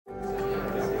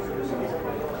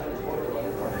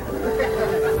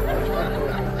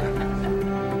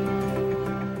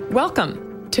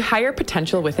Welcome to Higher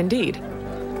Potential with Indeed.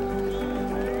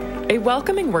 A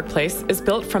welcoming workplace is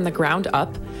built from the ground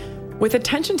up with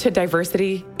attention to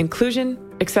diversity, inclusion,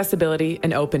 accessibility,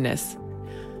 and openness.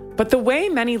 But the way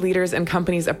many leaders and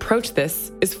companies approach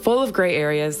this is full of gray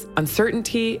areas,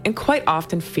 uncertainty, and quite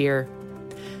often fear.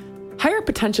 Higher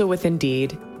Potential with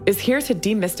Indeed is here to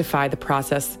demystify the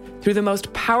process through the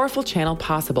most powerful channel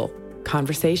possible,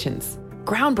 conversations,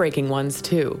 groundbreaking ones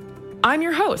too. I'm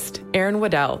your host, Erin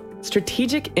Waddell,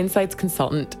 Strategic Insights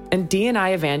Consultant and D&I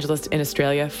Evangelist in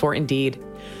Australia for Indeed.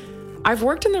 I've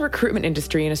worked in the recruitment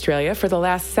industry in Australia for the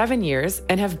last 7 years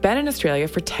and have been in Australia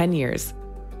for 10 years.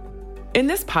 In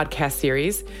this podcast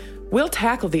series, we'll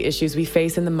tackle the issues we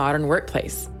face in the modern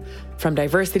workplace, from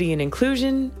diversity and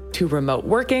inclusion to remote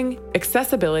working,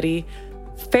 accessibility,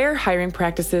 fair hiring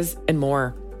practices, and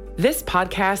more. This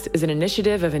podcast is an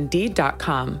initiative of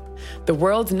Indeed.com, the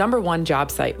world's #1 job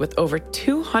site with over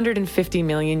 250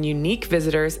 million unique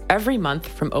visitors every month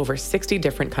from over 60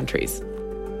 different countries.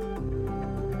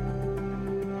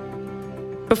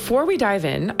 Before we dive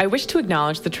in, I wish to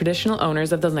acknowledge the traditional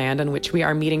owners of the land on which we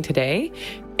are meeting today,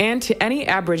 and to any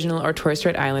Aboriginal or Torres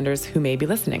Strait Islanders who may be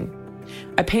listening.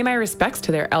 I pay my respects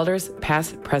to their elders,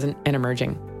 past, present, and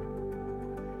emerging.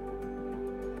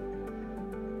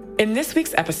 In this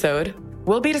week's episode,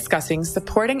 we'll be discussing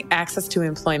supporting access to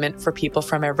employment for people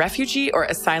from a refugee or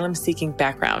asylum-seeking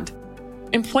background.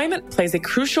 Employment plays a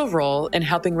crucial role in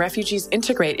helping refugees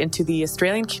integrate into the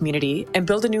Australian community and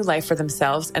build a new life for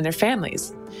themselves and their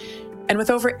families. And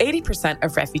with over 80%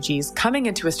 of refugees coming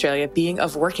into Australia being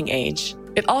of working age,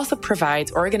 it also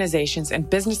provides organizations and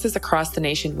businesses across the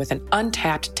nation with an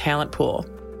untapped talent pool.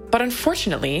 But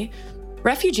unfortunately,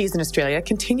 refugees in Australia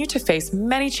continue to face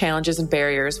many challenges and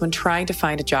barriers when trying to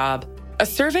find a job. A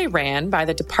survey ran by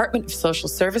the Department of Social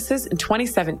Services in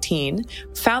 2017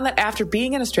 found that after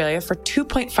being in Australia for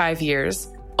 2.5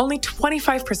 years, only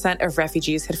 25% of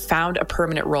refugees had found a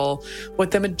permanent role, with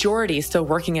the majority still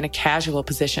working in a casual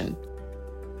position.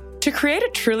 To create a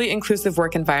truly inclusive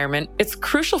work environment, it's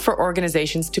crucial for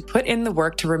organizations to put in the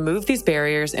work to remove these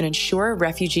barriers and ensure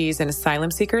refugees and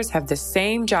asylum seekers have the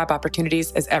same job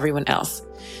opportunities as everyone else.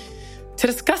 To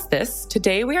discuss this,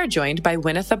 today we are joined by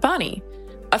Winitha Bani,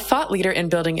 a thought leader in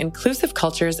building inclusive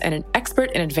cultures and an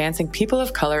expert in advancing people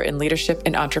of color in leadership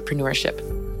and entrepreneurship.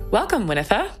 Welcome,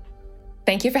 Winitha.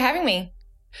 Thank you for having me.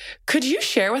 Could you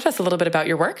share with us a little bit about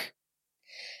your work?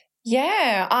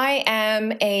 Yeah, I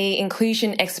am an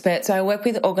inclusion expert. So I work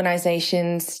with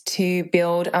organizations to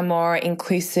build a more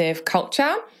inclusive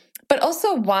culture, but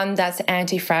also one that's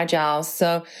anti-fragile.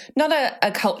 So not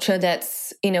a culture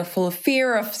that's, full of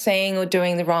fear of saying or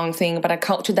doing the wrong thing, but a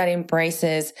culture that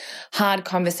embraces hard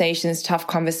conversations, tough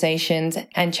conversations,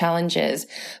 and challenges.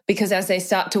 Because as they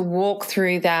start to walk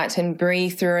through that and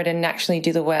breathe through it and actually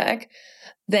do the work,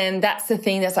 then that's the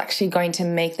thing that's actually going to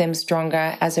make them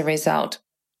stronger as a result.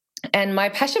 And my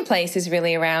passion place is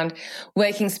really around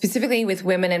working specifically with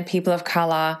women and people of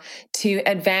color to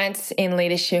advance in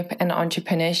leadership and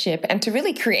entrepreneurship and to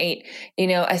really create,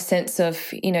 a sense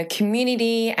of,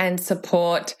 community and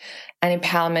support and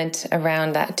empowerment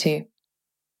around that too.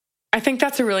 I think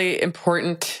that's a really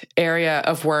important area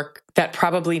of work that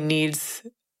probably needs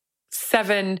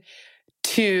 7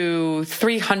 to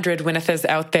 300 Winithas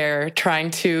out there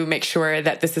trying to make sure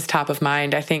that this is top of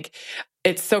mind. I think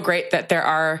it's so great that there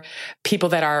are people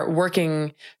that are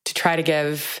working to try to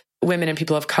give women and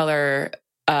people of color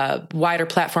a wider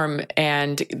platform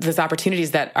and those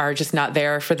opportunities that are just not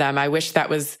there for them. I wish that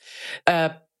was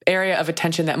an area of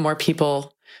attention that more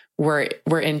people were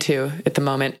into at the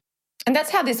moment. And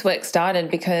that's how this work started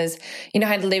because,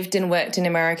 I'd lived and worked in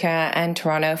America and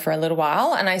Toronto for a little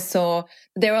while, and I saw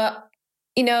there were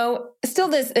still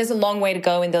there's a long way to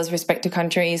go in those respective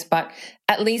countries, but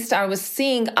at least I was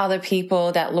seeing other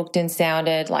people that looked and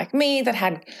sounded like me, that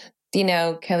had,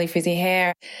 curly frizzy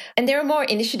hair. And there are more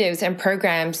initiatives and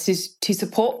programs to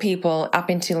support people up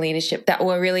into leadership that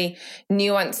were really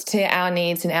nuanced to our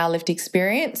needs and our lived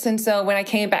experience. And so when I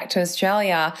came back to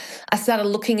Australia, I started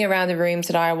looking around the rooms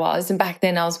that I was, and back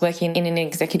then I was working in an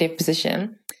executive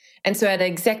position. And so at an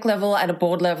exec level, at a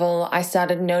board level, I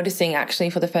started noticing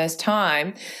actually for the first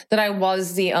time that I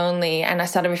was the only, and I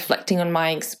started reflecting on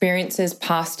my experiences,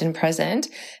 past and present,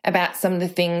 about some of the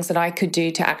things that I could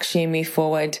do to actually move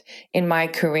forward in my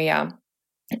career.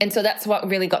 And so that's what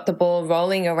really got the ball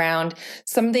rolling around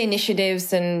some of the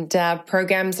initiatives and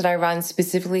programs that I run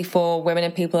specifically for women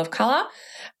and people of colour.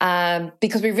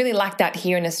 Because we really lack that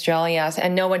here in Australia,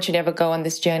 and no one should ever go on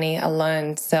this journey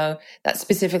alone. So that's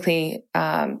specifically,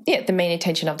 the main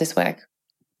intention of this work.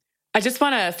 I just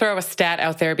want to throw a stat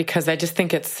out there because I just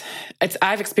think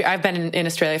I've been in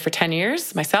Australia for 10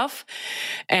 years myself,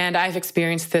 and I've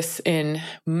experienced this in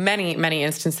many, many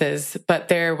instances. But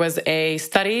there was a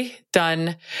study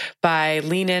done by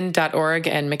leanin.org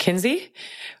and McKinsey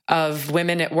of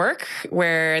women at work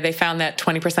where they found that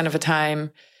 20% of the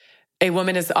time, a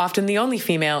woman is often the only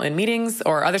female in meetings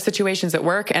or other situations at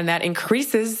work, and that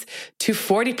increases to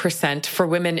 40% for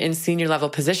women in senior level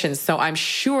positions. So I'm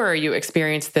sure you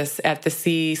experience this at the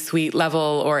C-suite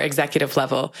level or executive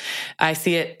level. I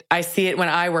see it when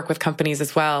I work with companies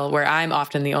as well, where I'm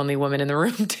often the only woman in the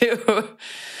room too.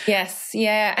 Yes,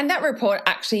 yeah. And that report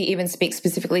actually even speaks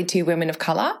specifically to women of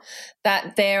color,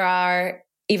 that there are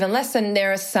even less. And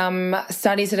there are some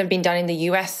studies that have been done in the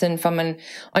US, and from an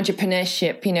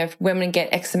entrepreneurship, if women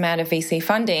get X amount of VC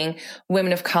funding,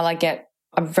 women of color get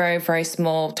a very, very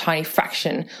small, tiny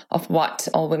fraction of what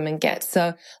all women get.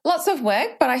 So lots of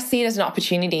work, but I see it as an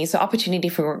opportunity. So opportunity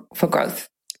for growth.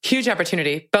 Huge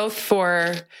opportunity, both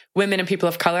for women and people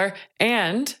of color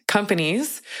and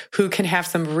companies who can have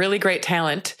some really great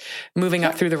talent moving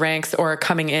up through the ranks or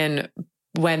coming in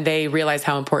when they realize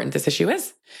how important this issue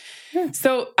is.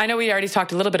 So I know we already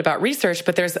talked a little bit about research,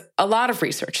 but there's a lot of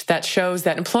research that shows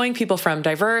that employing people from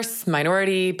diverse,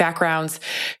 minority backgrounds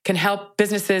can help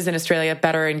businesses in Australia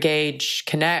better engage,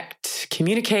 connect,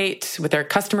 communicate with their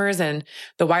customers and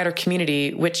the wider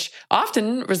community, which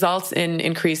often results in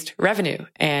increased revenue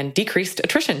and decreased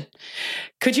attrition.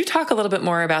 Could you talk a little bit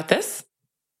more about this?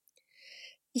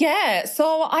 Yeah,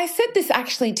 so I said this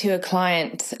actually to a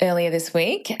client earlier this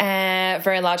week, a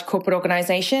very large corporate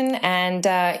organization, and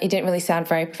it didn't really sound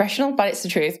very professional, but it's the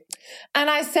truth. And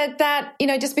I said that,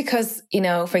 just because,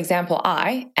 for example,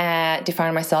 I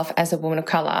define myself as a woman of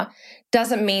color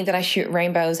doesn't mean that I shoot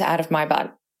rainbows out of my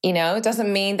butt. It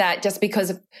doesn't mean that just because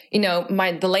of,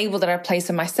 the label that I place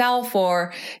on myself,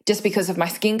 or just because of my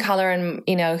skin color and,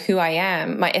 who I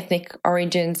am, my ethnic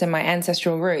origins and my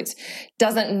ancestral roots,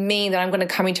 doesn't mean that I'm going to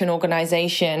come into an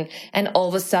organization and all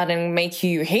of a sudden make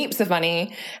you heaps of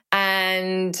money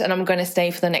and I'm going to stay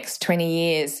for the next 20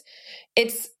 years.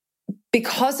 It's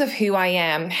because of who I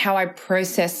am, how I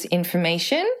process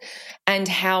information, and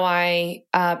how I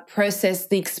process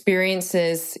the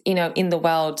experiences, in the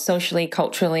world, socially,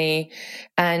 culturally,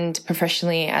 and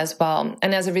professionally as well.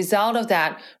 And as a result of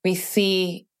that, we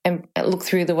see and look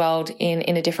through the world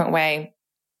in a different way.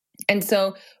 And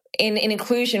so in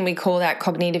inclusion, we call that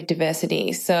cognitive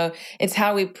diversity. So it's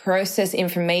how we process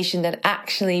information that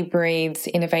actually breeds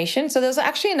innovation. So there's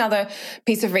actually another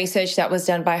piece of research that was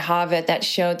done by Harvard that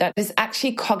showed that there's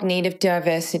actually cognitive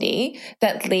diversity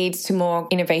that leads to more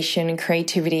innovation and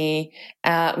creativity,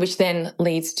 which then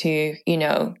leads to,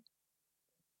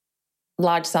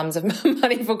 large sums of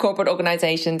money for corporate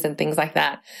organizations and things like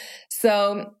that.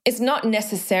 So it's not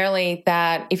necessarily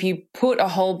that if you put a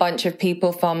whole bunch of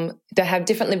people that have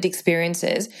different lived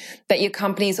experiences, that your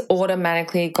company is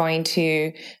automatically going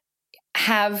to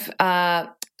have,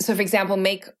 so for example,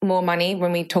 make more money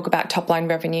when we talk about top line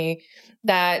revenue,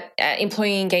 that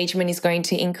employee engagement is going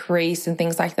to increase and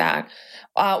things like that.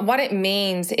 What it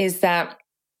means is that,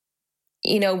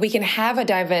 we can have a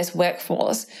diverse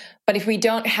workforce, but if we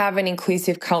don't have an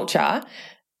inclusive culture,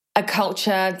 a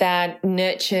culture that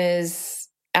nurtures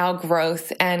our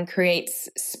growth and creates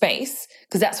space,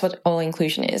 because that's what all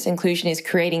inclusion is. Inclusion is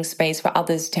creating space for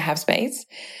others to have space.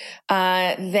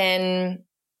 Then,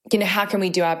 how can we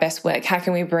do our best work? How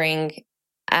can we bring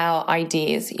our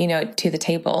ideas, to the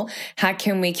table? How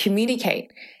can we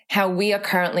communicate how we are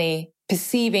currently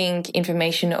perceiving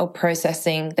information or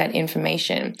processing that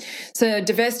information? So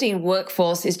diversity in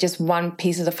workforce is just one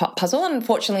piece of the puzzle. And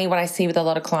unfortunately, what I see with a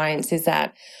lot of clients is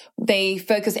that they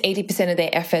focus 80% of their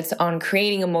efforts on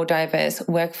creating a more diverse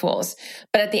workforce.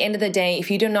 But at the end of the day,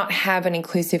 if you do not have an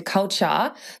inclusive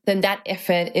culture, then that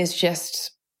effort is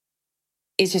just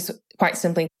quite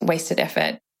simply wasted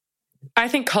effort. I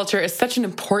think culture is such an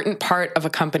important part of a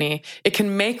company. It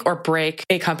can make or break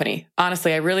a company.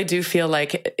 Honestly, I really do feel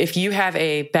like if you have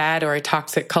a bad or a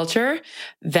toxic culture,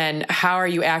 then how are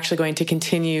you actually going to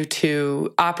continue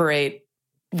to operate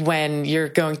when you're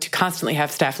going to constantly have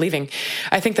staff leaving?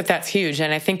 I think that that's huge.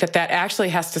 And I think that actually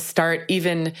has to start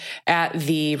even at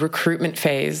the recruitment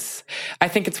phase. I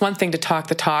think it's one thing to talk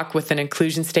the talk with an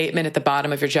inclusion statement at the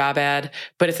bottom of your job ad,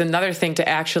 but it's another thing to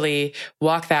actually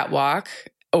walk that walk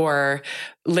or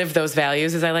live those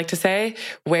values, as I like to say,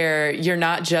 where you're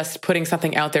not just putting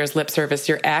something out there as lip service,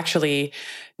 you're actually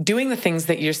doing the things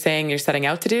that you're saying you're setting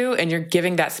out to do, and you're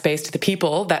giving that space to the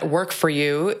people that work for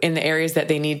you in the areas that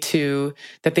they need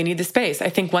the space. I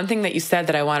think one thing that you said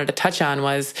that I wanted to touch on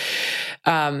was,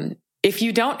 if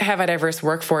you don't have a diverse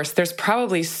workforce, there's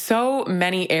probably so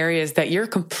many areas that you're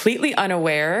completely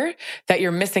unaware that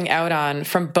you're missing out on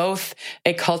from both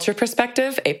a culture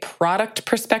perspective, a product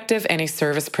perspective, and a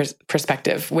service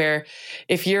perspective, where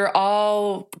if you're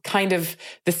all kind of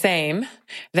the same,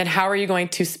 then how are you going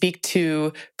to speak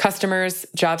to customers,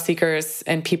 job seekers,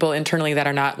 and people internally that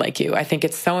are not like you? I think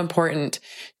it's so important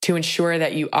to ensure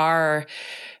that you are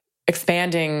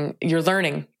expanding your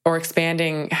learning or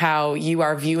expanding how you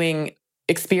are viewing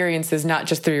experiences, not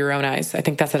just through your own eyes. I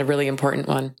think that's a really important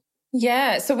one.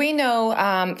 Yeah. So we know,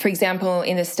 for example,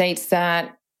 in the States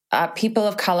that people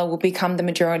of color will become the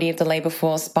majority of the labor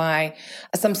force by,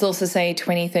 some sources say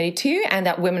 2032, and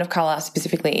that women of color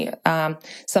specifically,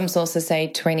 some sources say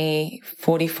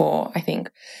 2044, I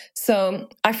think. So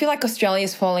I feel like Australia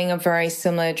is following a very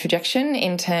similar trajectory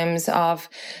in terms of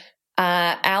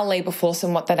our labor force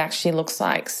and what that actually looks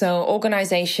like. So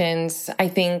organizations, I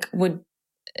think, would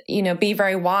be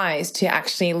very wise to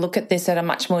actually look at this at a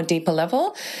much more deeper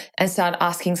level and start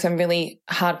asking some really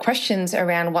hard questions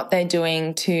around what they're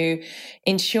doing to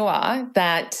ensure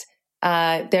that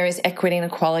there is equity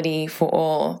and equality for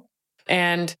all.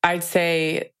 And I'd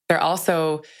say there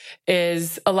also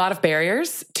is a lot of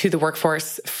barriers to the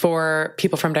workforce for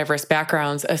people from diverse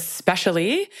backgrounds,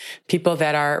 especially people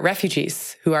that are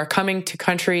refugees who are coming to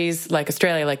countries like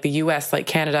Australia, like the US, like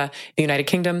Canada, the United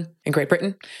Kingdom, and Great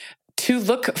Britain, to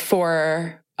look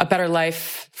for a better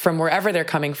life from wherever they're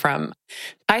coming from.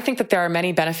 I think that there are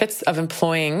many benefits of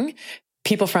employing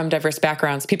people from diverse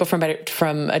backgrounds, people from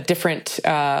different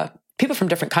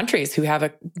countries who have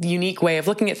a unique way of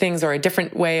looking at things or a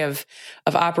different way of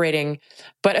operating.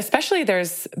 But especially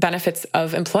there's benefits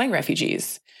of employing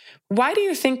refugees. Why do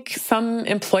you think some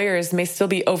employers may still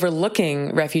be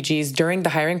overlooking refugees during the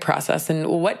hiring process? And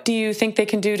what do you think they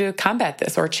can do to combat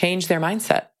this or change their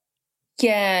mindset?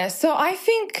 Yeah, so I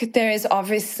think there is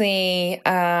obviously,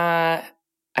 I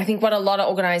think what a lot of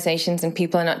organizations and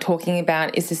people are not talking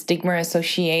about is the stigma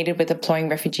associated with employing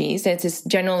refugees. There's this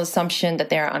general assumption that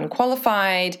they're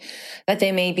unqualified, that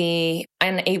they may be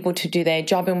unable to do their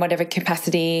job in whatever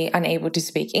capacity, unable to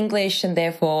speak English and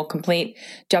therefore complete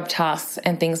job tasks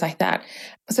and things like that.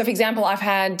 So, for example, I've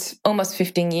had almost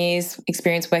 15 years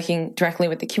experience working directly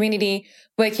with the community,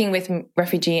 working with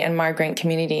refugee and migrant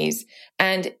communities.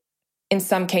 And in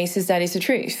some cases, that is the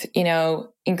truth,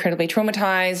 incredibly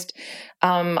traumatized,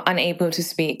 unable to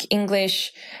speak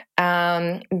English,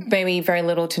 maybe very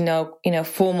little to no,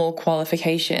 formal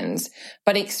qualifications,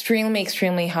 but extremely,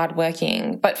 extremely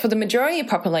hardworking. But for the majority of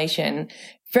population,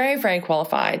 very, very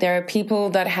qualified. There are people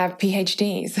that have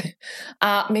PhDs,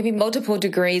 maybe multiple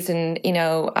degrees and,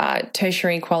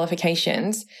 tertiary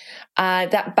qualifications,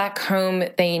 that back home,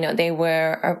 they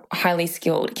were a highly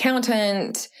skilled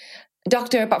accountant,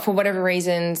 doctor, but for whatever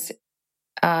reasons,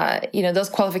 those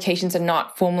qualifications are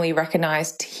not formally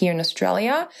recognized here in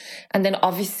Australia. And then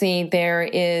obviously there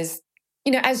is,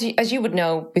 as you would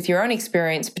know with your own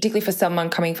experience, particularly for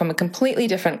someone coming from a completely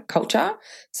different culture.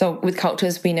 So with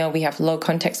cultures, we know we have low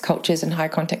context cultures and high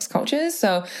context cultures.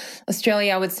 So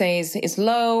Australia, I would say, is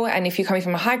low. And if you're coming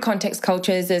from a high context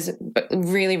cultures, there's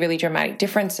really, really dramatic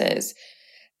differences.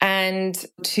 And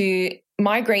to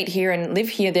migrate here and live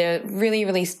here, they're really,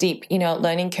 really steep,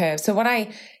 learning curves. So what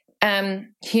I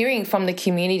am hearing from the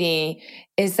community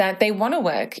is that they want to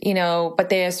work, but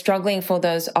they're struggling for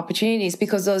those opportunities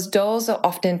because those doors are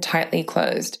often tightly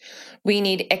closed. We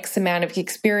need X amount of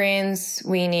experience.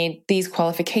 We need these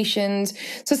qualifications.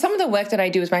 So some of the work that I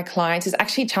do with my clients is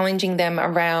actually challenging them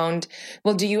around,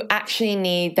 well, do you actually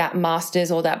need that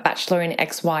master's or that bachelor in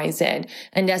X, Y, Z?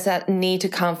 And does that need to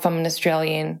come from an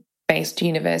Australian-based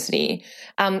university?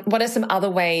 What are some other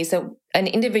ways that an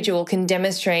individual can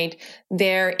demonstrate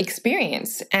their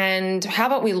experience? And how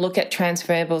about we look at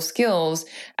transferable skills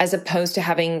as opposed to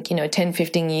having, 10,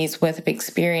 15 years worth of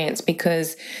experience?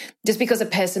 Because just because a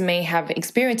person may have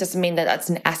experience doesn't mean that that's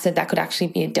an asset. That could actually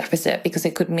be a deficit, because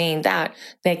it could mean that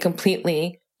they're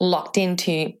completely locked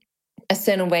into a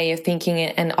certain way of thinking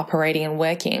and operating and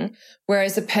working.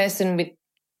 Whereas a person with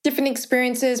different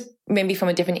experiences, maybe from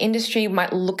a different industry,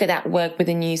 might look at that work with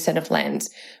a new set of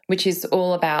lens, which is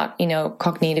all about,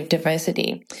 cognitive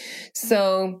diversity.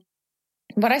 So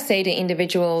what I say to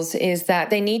individuals is that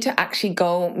they need to actually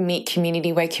go meet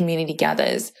community where community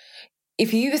gathers.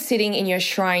 If you are sitting in your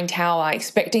shrine tower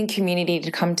expecting community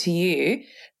to come to you,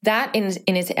 that in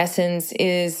its essence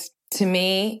is, to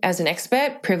me as an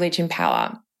expert, privilege and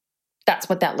power. That's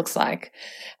what that looks like.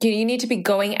 You need to be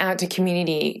going out to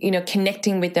community,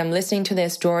 connecting with them, listening to their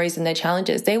stories and their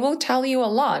challenges. They will tell you a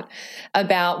lot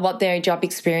about what their job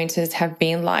experiences have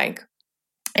been like.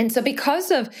 And so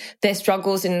because of their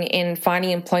struggles in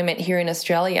finding employment here in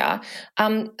Australia,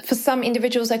 for some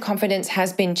individuals, their confidence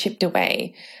has been chipped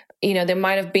away. You know, there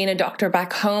might have been a doctor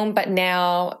back home, but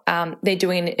now they're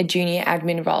doing a junior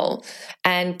admin role,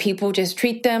 and people just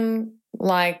treat them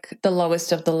like the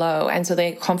lowest of the low. And so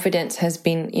their confidence has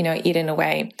been, eaten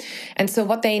away. And so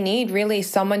what they need really is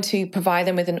someone to provide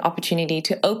them with an opportunity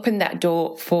to open that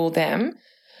door for them,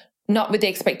 not with the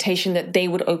expectation that they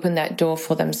would open that door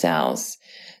for themselves.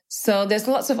 So there's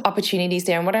lots of opportunities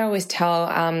there. And what I always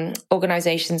tell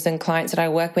organizations and clients that I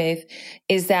work with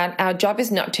is that our job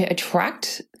is not to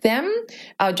attract them.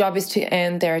 Our job is to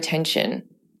earn their attention,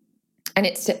 and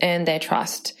it's to earn their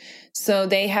trust. So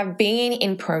they have been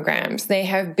in programs, they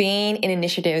have been in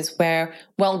initiatives where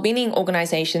well-meaning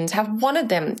organizations have wanted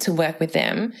them to work with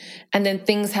them, and then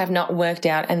things have not worked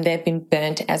out and they've been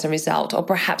burnt as a result. Or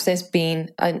perhaps there's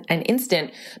been an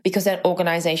incident because that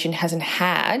organization hasn't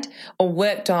had or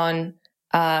worked on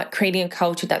creating a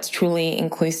culture that's truly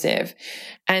inclusive.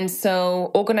 And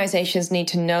so organizations need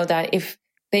to know that if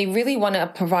they really want to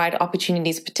provide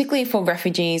opportunities, particularly for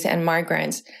refugees and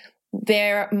migrants,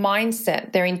 their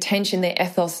mindset, their intention, their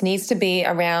ethos needs to be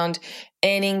around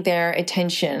earning their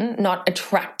attention, not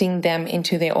attracting them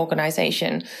into their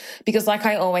organization. Because like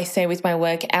I always say with my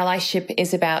work, allyship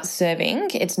is about serving.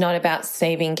 It's not about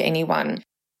saving anyone.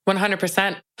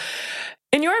 100%.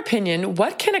 In your opinion,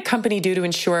 what can a company do to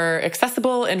ensure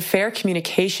accessible and fair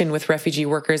communication with refugee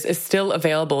workers is still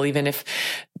available, even if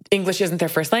English isn't their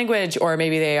first language, or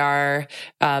maybe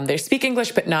they speak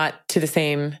English, but not to the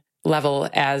same level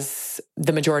as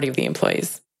the majority of the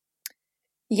employees?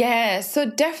 Yeah, so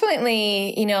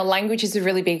definitely, language is a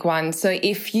really big one. So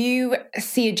if you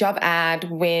see a job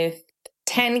ad with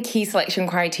 10 key selection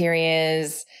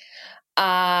criterias,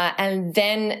 and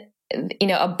then,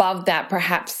 above that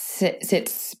perhaps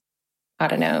sits, I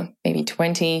don't know, maybe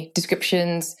 20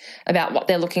 descriptions about what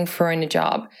they're looking for in a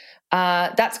job,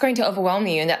 that's going to overwhelm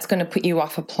you and that's going to put you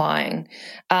off applying.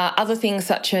 Other things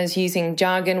such as using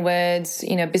jargon words,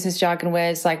 business jargon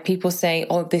words, like people say,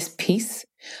 oh, this piece.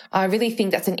 I really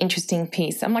think that's an interesting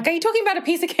piece. I'm like, are you talking about a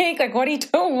piece of cake? Like, what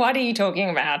are you talking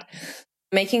about?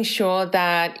 Making sure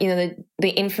that, the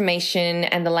information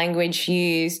and the language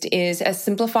used is as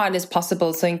simplified as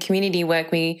possible. So in community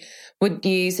work, we would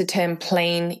use the term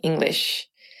plain English.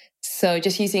 So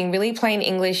just using really plain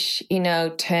English,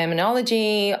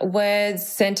 terminology, words,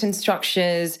 sentence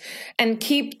structures, and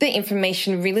keep the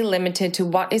information really limited to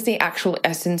what is the actual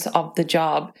essence of the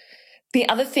job. The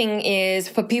other thing is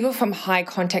for people from high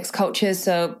context cultures,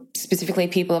 so specifically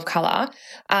people of color,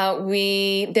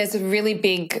 there's a really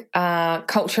big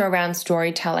culture around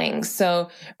storytelling. So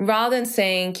rather than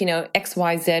saying, X,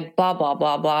 Y, Z, blah, blah,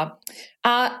 blah, blah,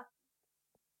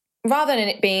 rather than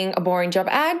it being a boring job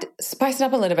ad, spice it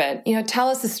up a little bit. Tell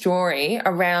us a story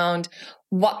around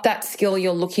what that skill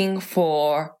you're looking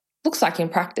for looks like in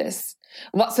practice.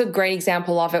 What's a great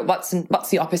example of it? What's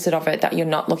the opposite of it that you're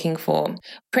not looking for?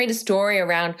 Create a story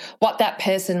around what that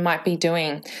person might be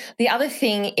doing. The other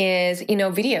thing is,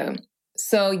 video.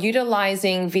 So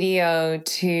utilizing video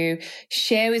to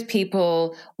share with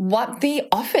people what the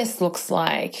office looks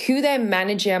like, who their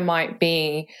manager might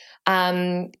be.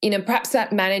 Perhaps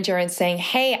that manager and saying,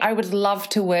 hey, I would love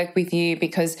to work with you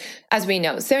because, as we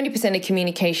know, 70% of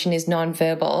communication is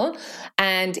nonverbal.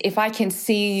 And if I can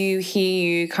see you,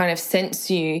 hear you, kind of sense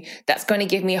you, that's going to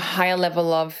give me a higher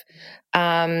level of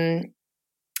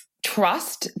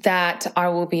trust that I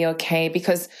will be okay.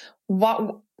 Because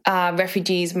what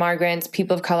refugees, migrants,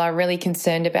 people of color are really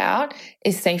concerned about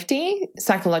is safety,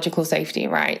 psychological safety,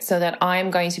 right? So that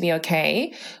I'm going to be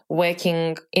okay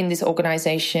working in this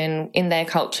organization, in their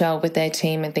culture, with their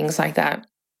team and things like that.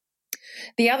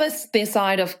 The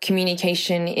side of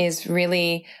communication is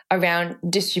really around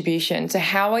distribution. So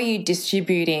how are you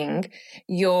distributing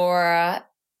your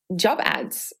job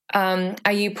ads?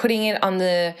 Are you putting it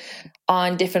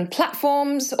on different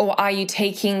platforms, or are you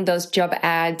taking those job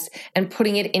ads and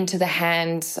putting it into the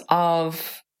hands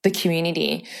of the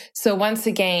community? So once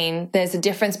again, there's a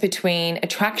difference between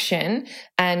attraction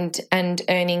and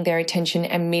earning their attention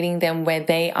and meeting them where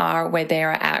they are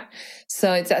at.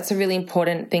 So that's a really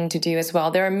important thing to do as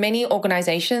well. There are many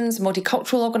organizations,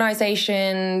 multicultural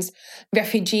organizations,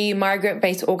 refugee,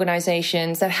 migrant-based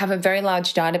organizations that have a very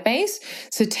large database.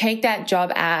 So take that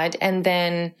job ad and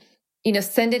then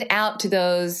send it out to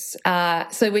those,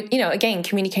 again,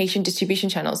 communication distribution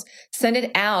channels, send it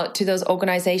out to those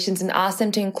organizations and ask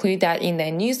them to include that in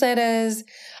their newsletters,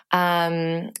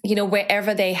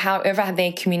 however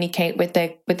they communicate with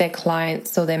their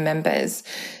clients or their members.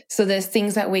 So there's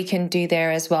things that we can do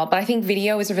there as well. But I think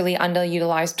video is a really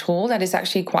underutilized tool that is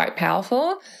actually quite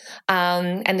powerful.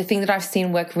 And the thing that I've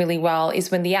seen work really well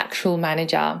is when the actual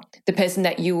manager, the person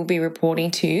that you will be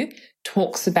reporting to,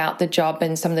 talks about the job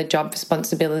and some of the job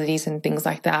responsibilities and things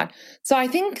like that. So I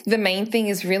think the main thing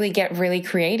is really get really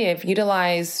creative,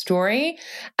 utilize story,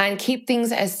 and keep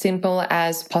things as simple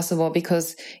as possible,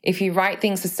 because if you write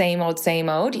things the same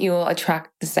old, you'll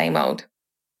attract the same old.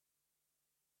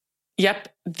 Yep.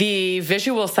 The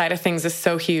visual side of things is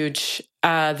so huge.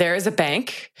 There is a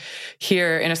bank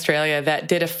here in Australia that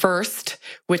did a first,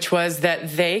 which was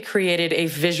that they created a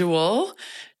visual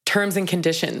terms and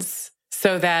conditions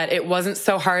so that it wasn't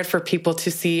so hard for people to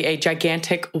see a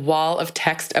gigantic wall of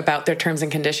text about their terms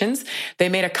and conditions. They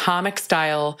made a comic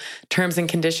style terms and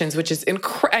conditions, which is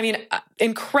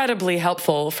incredibly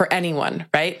helpful for anyone,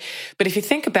 right? But if you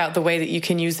think about the way that you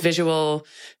can use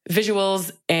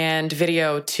visuals and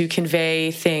video to convey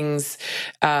things,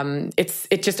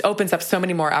 it just opens up so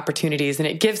many more opportunities, and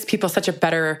it gives people such a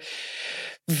better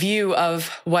view of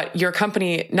what your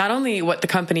company, not only what the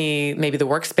company, maybe the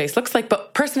workspace looks like,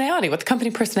 but personality, what the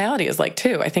company personality is like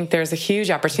too. I think there's a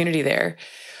huge opportunity there.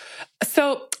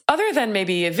 So other than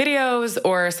maybe videos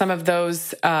or some of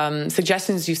those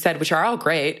suggestions you said, which are all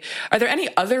great, are there any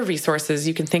other resources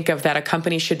you can think of that a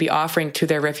company should be offering to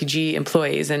their refugee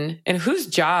employees, and whose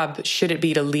job should it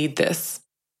be to lead this?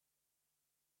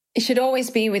 It should always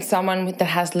be with someone that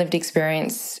has lived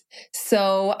experience.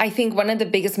 So I think one of the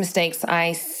biggest mistakes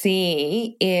I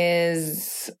see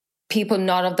is people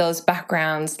not of those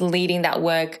backgrounds leading that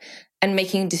work and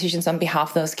making decisions on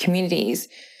behalf of those communities.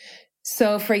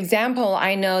 So, for example,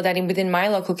 I know that within my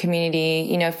local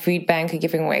community, food bank are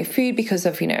giving away food because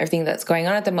of, everything that's going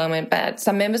on at the moment. But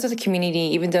some members of the community,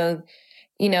 even though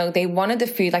they wanted the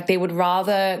food, like they would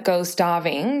rather go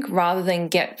starving rather than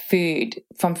get food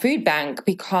from food bank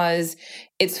because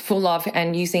it's full of,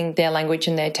 and using their language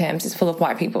and their terms, it's full of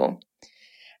white people.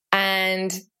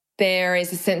 And there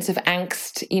is a sense of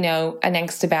angst, an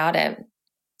angst about it.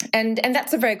 And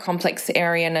that's a very complex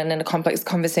area and a complex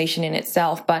conversation in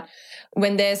itself. But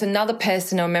when there's another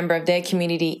person or member of their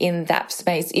community in that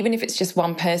space, even if it's just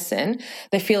one person,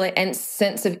 they feel a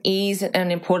sense of ease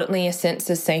and, importantly, a sense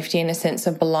of safety and a sense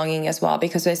of belonging as well,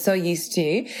 because they're so used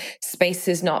to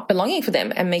spaces not belonging for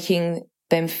them and making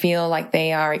them feel like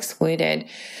they are excluded.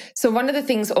 So one of the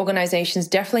things organizations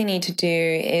definitely need to do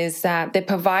is that they're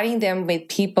providing them with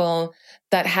people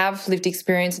that have lived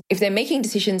experience. If they're making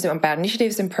decisions about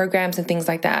initiatives and programs and things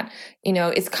like that,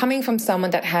 it's coming from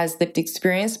someone that has lived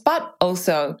experience, but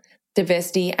also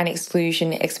diversity and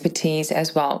exclusion expertise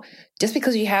as well. Just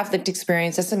because you have lived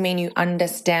experience doesn't mean you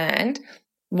understand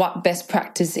what best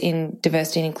practice in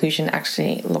diversity and inclusion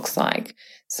actually looks like.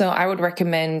 So I would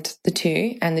recommend the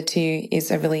two, and the two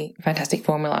is a really fantastic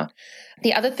formula.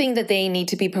 The other thing that they need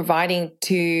to be providing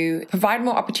to provide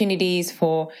more opportunities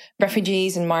for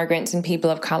refugees and migrants and people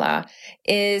of colour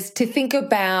is to think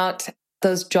about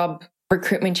those job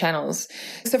recruitment channels.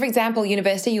 So for example,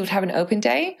 university, you would have an open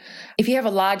day. If you have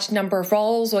a large number of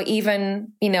roles or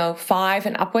even, 5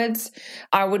 and upwards,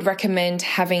 I would recommend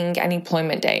having an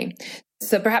employment day.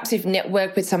 So perhaps you've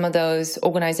networked with some of those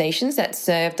organizations that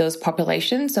serve those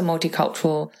populations, so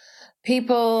multicultural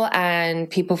people and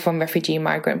people from refugee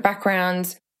migrant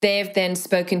backgrounds. They've then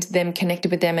spoken to them, connected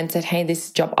with them and said, hey,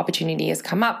 this job opportunity has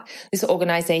come up. This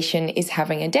organization is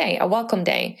having a day, a welcome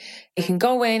day. You can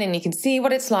go in and you can see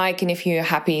what it's like. And if you're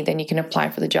happy, then you can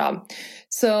apply for the job.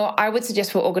 So I would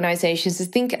suggest for organizations to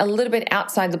think a little bit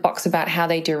outside the box about how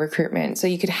they do recruitment. So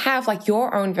you could have like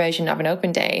your own version of an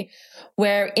open day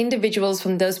where individuals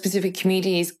from those specific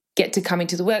communities get to come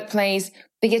into the workplace.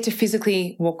 They get to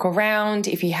physically walk around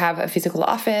if you have a physical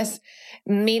office,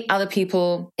 meet other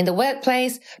people in the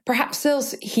workplace. Perhaps they'll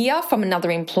hear from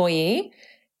another employee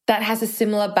that has a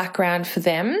similar background for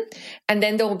them. And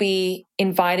then they'll be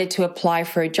invited to apply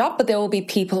for a job, but there will be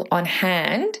people on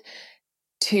hand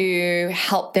to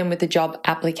help them with the job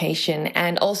application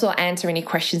and also answer any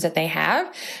questions that they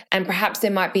have. And perhaps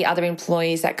there might be other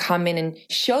employees that come in and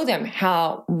show them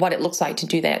what it looks like to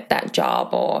do that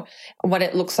job, or what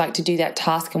it looks like to do that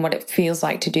task and what it feels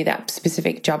like to do that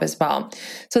specific job as well.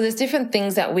 So there's different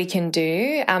things that we can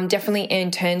do. Definitely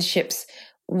internships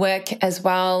work as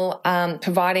well.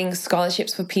 Providing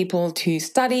scholarships for people to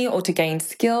study or to gain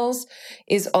skills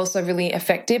is also really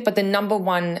effective. But the number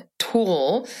one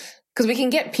tool Because we can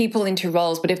get people into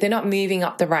roles, but if they're not moving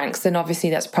up the ranks, then obviously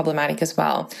that's problematic as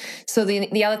well. So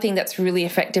the other thing that's really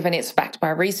effective, and it's backed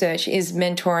by research, is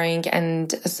mentoring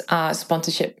and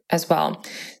sponsorship as well.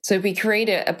 So if we create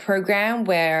a program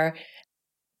where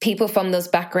people from those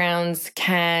backgrounds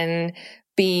can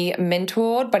be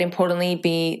mentored, but importantly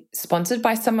be sponsored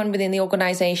by someone within the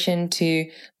organization to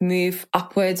move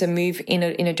upwards and move in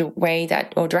a way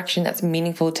that, or direction that's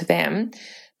meaningful to them,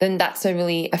 then that's a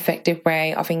really effective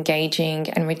way of engaging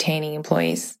and retaining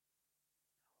employees.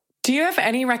 Do you have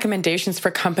any recommendations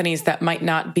for companies that might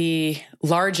not be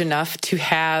large enough to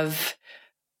have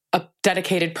a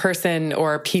dedicated person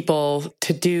or people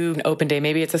to do an open day?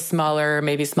 Maybe it's a smaller,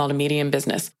 maybe small to medium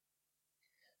business.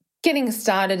 Getting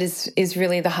started is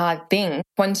really the hard thing.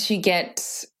 Once you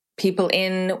get people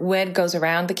in, word goes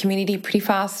around the community pretty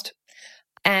fast.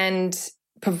 And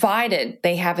provided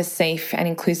they have a safe and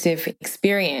inclusive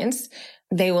experience,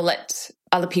 they will let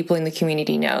other people in the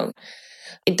community know.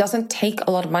 It doesn't take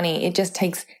a lot of money. It just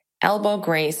takes elbow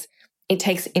grease. It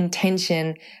takes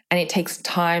intention, and it takes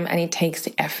time, and it takes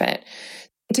effort.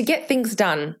 To get things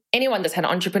done, anyone that's had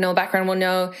an entrepreneurial background will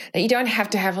know that you don't have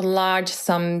to have large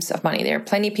sums of money. There are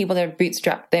plenty of people that have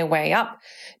bootstrapped their way up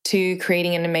to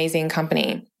creating an amazing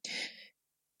company.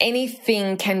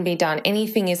 Anything can be done.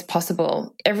 Anything is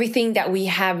possible. Everything that we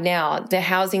have now, the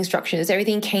housing structures,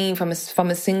 everything came from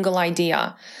a single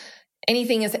idea.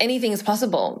 Anything is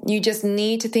possible. You just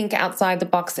need to think outside the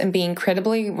box and be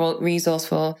incredibly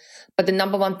resourceful. But the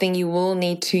number one thing you will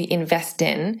need to invest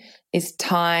in is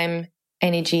time,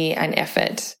 energy, and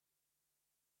effort.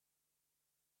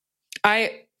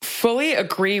 I fully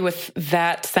agree with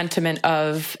that sentiment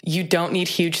of you don't need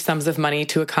huge sums of money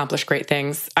to accomplish great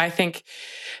things. I think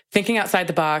thinking outside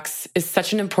the box is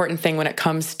such an important thing when it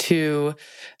comes to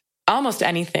almost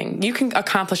anything. You can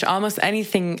accomplish almost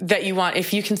anything that you want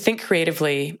if you can think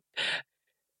creatively.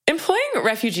 Employing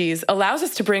refugees allows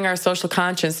us to bring our social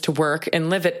conscience to work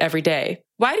and live it every day.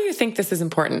 Why do you think this is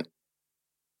important?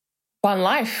 One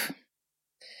life.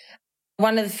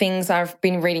 One of the things I've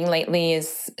been reading lately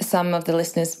is, some of the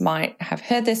listeners might have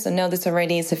heard this or know this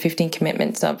already, is the 15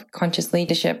 commitments of conscious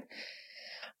leadership.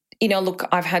 Look,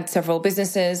 I've had several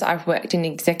businesses. I've worked in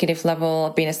executive level.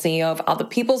 I've been a CEO of other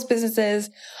people's businesses.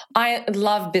 I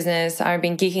love business. I've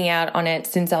been geeking out on it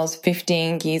since I was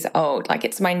 15 years old. Like,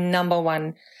 it's my number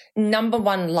one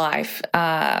life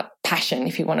passion,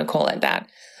 if you want to call it that.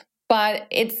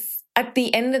 But at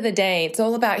the end of the day, it's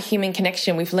all about human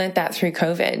connection. We've learned that through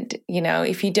COVID.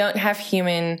 If you don't have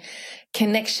human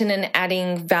connection and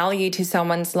adding value to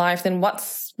someone's life, then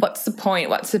what's the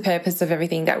point? What's the purpose of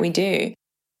everything that we do?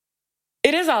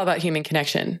 It is all about human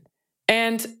connection.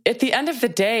 And at the end of the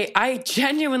day, I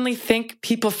genuinely think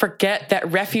people forget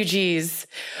that refugees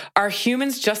are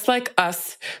humans just like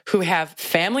us, who have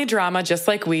family drama just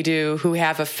like we do, who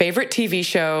have a favorite TV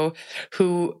show,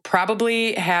 who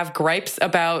probably have gripes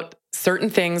about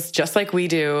certain things just like we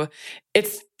do.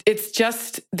 It's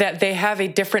just that they have a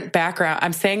different background.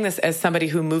 I'm saying this as somebody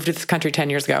who moved to this country 10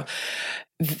 years ago.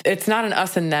 It's not an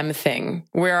us and them thing.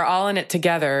 We're all in it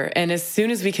together. And as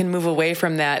soon as we can move away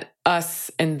from that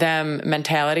us and them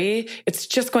mentality, it's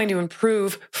just going to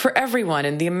improve for everyone.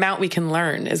 And the amount we can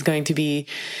learn is going to be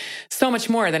so much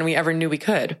more than we ever knew we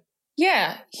could.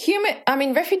 Yeah.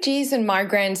 Refugees and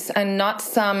migrants are not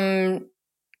some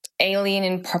alien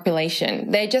in population.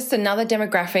 They're just another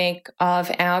demographic of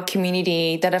our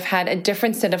community that have had a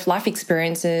different set of life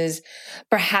experiences,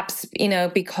 perhaps,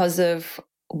 because of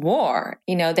war.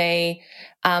 They've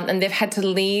had to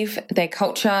leave their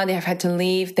culture. They have had to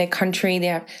leave their country.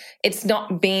 It's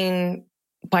not been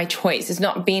by choice. It's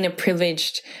not been a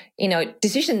privileged,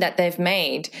 decision that they've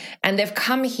made. And they've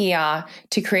come here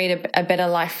to create a better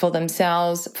life for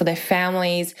themselves, for their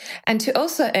families, and to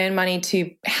also earn money to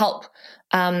help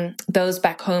those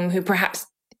back home who perhaps,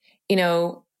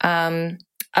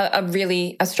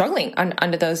 are struggling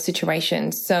under those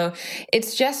situations. So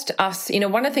it's just us.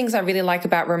 One of the things I really like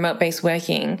about remote-based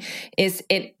working is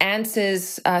it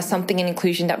answers something in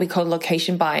inclusion that we call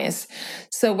location bias.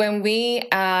 So when we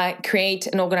create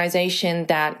an organization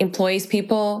that employs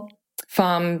people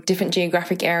from different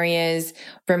geographic areas,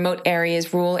 remote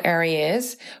areas, rural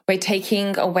areas, we're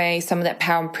taking away some of that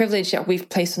power and privilege that we've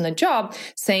placed on the job,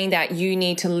 saying that you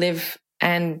need to live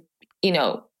and,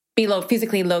 be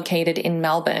physically located in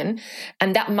Melbourne.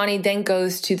 And that money then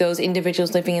goes to those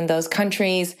individuals living in those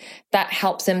countries. That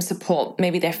helps them support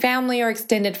maybe their family or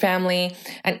extended family.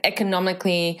 And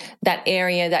economically, that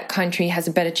area, that country has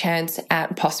a better chance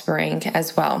at prospering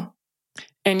as well.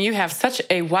 And you have such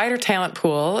a wider talent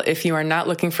pool if you are not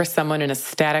looking for someone in a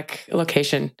static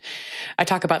location. I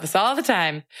talk about this all the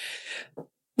time.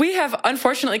 We have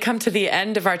unfortunately come to the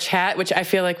end of our chat, which I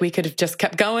feel like we could have just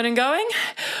kept going and going.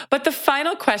 But the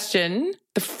final question,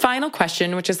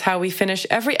 which is how we finish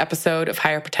every episode of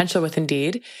Higher Potential with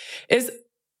Indeed, is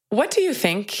what do you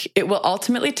think it will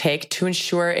ultimately take to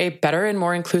ensure a better and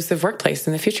more inclusive workplace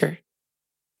in the future?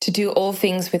 To do all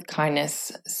things with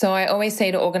kindness. So I always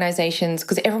say to organizations,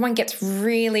 because everyone gets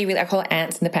really, I call it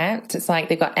ants in the pants. It's like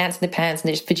they've got ants in the pants and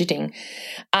they're just fidgeting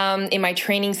in my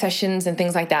training sessions and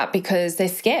things like that, because they're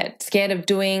scared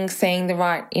of saying the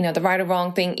right or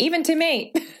wrong thing, even to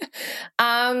me.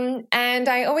 And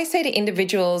I always say to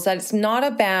individuals that it's not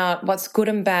about what's good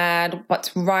and bad,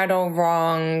 what's right or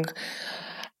wrong.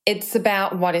 It's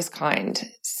about what is kind.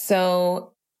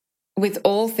 So with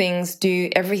all things, do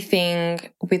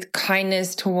everything with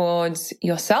kindness towards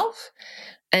yourself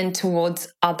and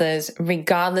towards others,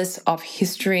 regardless of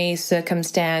history,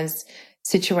 circumstance,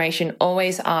 situation.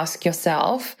 Always ask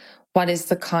yourself, what is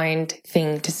the kind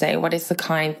thing to say? What is the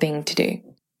kind thing to do?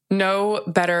 No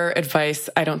better advice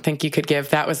I don't think you could give.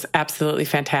 That was absolutely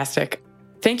fantastic.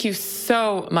 Thank you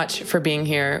so much for being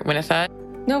here, Winifred.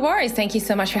 No worries. Thank you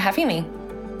so much for having me.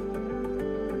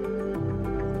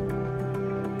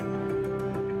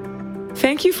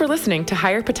 Thank you for listening to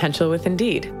Higher Potential with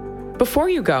Indeed. Before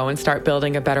you go and start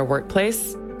building a better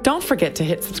workplace, don't forget to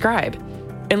hit subscribe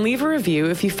and leave a review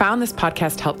if you found this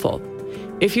podcast helpful.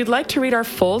 If you'd like to read our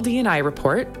full D&I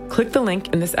report, click the link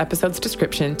in this episode's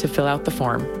description to fill out the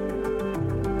form.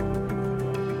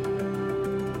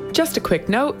 Just a quick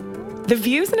note, the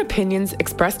views and opinions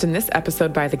expressed in this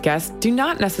episode by the guest do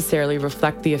not necessarily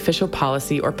reflect the official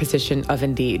policy or position of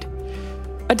Indeed.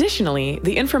 Additionally,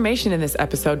 the information in this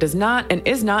episode does not and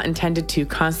is not intended to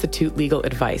constitute legal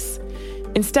advice.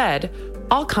 Instead,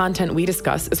 all content we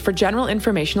discuss is for general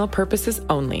informational purposes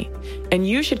only, and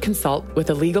you should consult with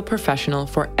a legal professional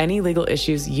for any legal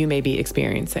issues you may be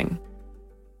experiencing.